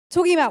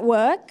Talking about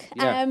work,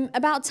 Yeah.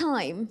 about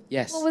time.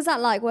 Yes. What was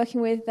that like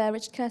working with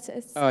Richard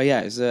Curtis? Oh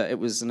yeah, it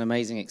was an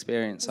amazing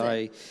experience.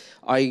 Was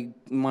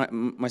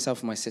Myself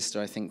and my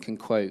sister, I think, can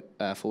quote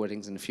For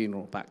Weddings and a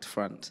Funeral back to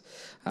front.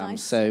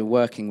 Nice. So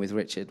working with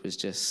Richard was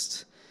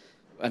just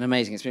an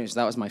amazing experience.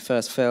 That was my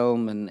first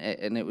film, and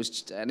it was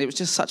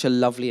just such a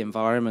lovely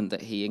environment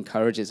that he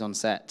encourages on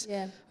set.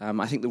 Yeah.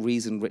 I think the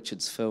reason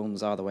Richard's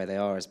films are the way they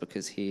are is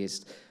because he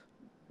is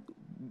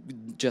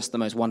just the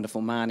most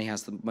wonderful man. He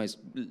has the most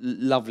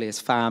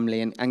loveliest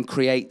family, and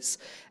creates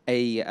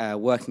a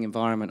working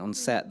environment on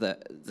set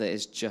that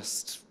is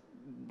just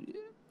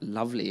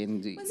lovely.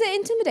 And Was it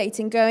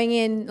intimidating going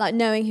in, like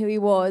knowing who he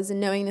was and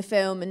knowing the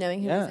film and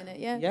knowing who was in it?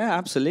 Yeah. Yeah,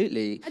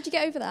 absolutely. How'd you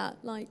get over that?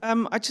 Like,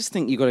 I just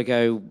think you got to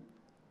go.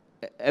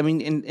 I mean,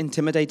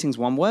 intimidating's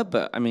one word,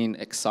 but I mean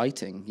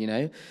exciting. You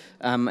know,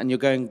 and you're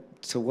going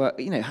to work.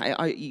 You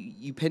know,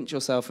 you pinch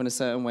yourself in a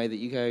certain way that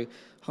you go,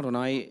 hold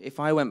on, if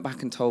I went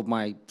back and told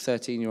my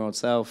 13-year-old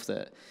self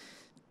that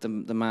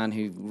the man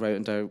who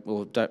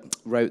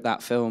wrote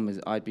that film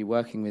I'd be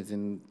working with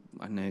in,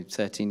 I don't know,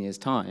 13 years'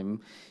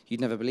 time,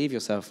 you'd never believe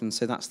yourself. And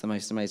so that's the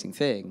most amazing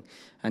thing.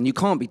 And you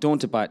can't be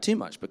daunted by it too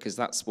much, because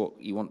that's what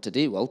you want to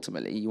do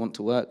ultimately. You want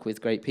to work with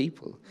great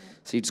people. Yeah.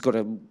 So you just got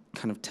to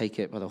kind of take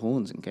it by the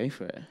horns and go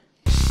for it.